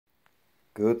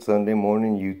Good Sunday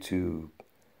morning, YouTube.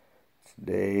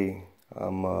 Today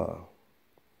I'm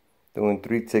doing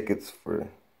 3 tickets for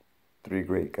 3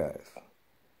 great guys.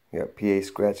 We got PA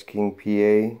Scratch King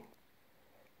PA,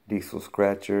 Diesel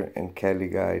Scratcher, and Cali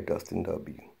guy Dustin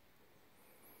W.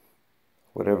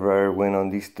 Whatever I win on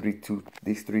these three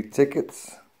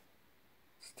tickets.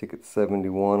 It's ticket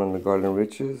 71 on the Garland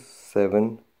Riches,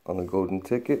 7 on the Golden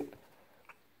Ticket,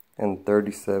 and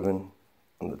 37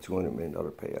 on the $200 million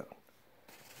payout.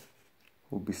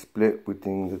 Will be split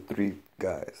between the 3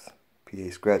 guys: PA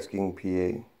Scratch King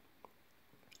PA,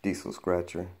 Diesel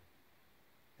Scratcher,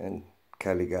 and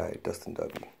Cali guy Dustin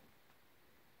W.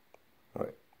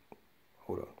 Alright,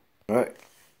 hold on. Alright,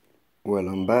 well,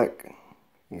 I'm back.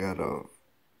 Got a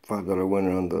 $5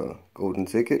 winner on the Golden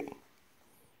Ticket,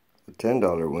 a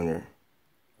 $10 winner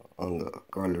on the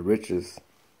Garland Riches,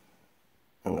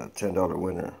 and a $10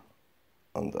 winner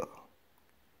on the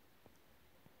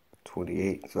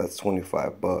 28, so that's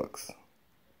 25 bucks.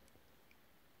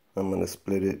 I'm gonna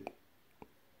split it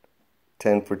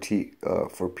 10 for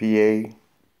PA,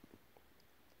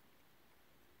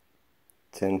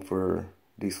 10 for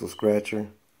Diesel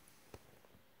Scratcher,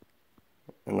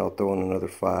 and I'll throw in another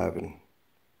 5 and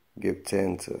give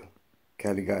 10 to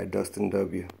Cali guy Dustin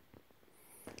W.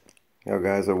 Y'all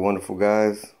guys are wonderful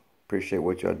guys. Appreciate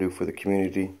what y'all do for the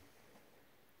community,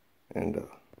 and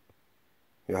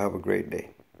y'all have a great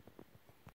day.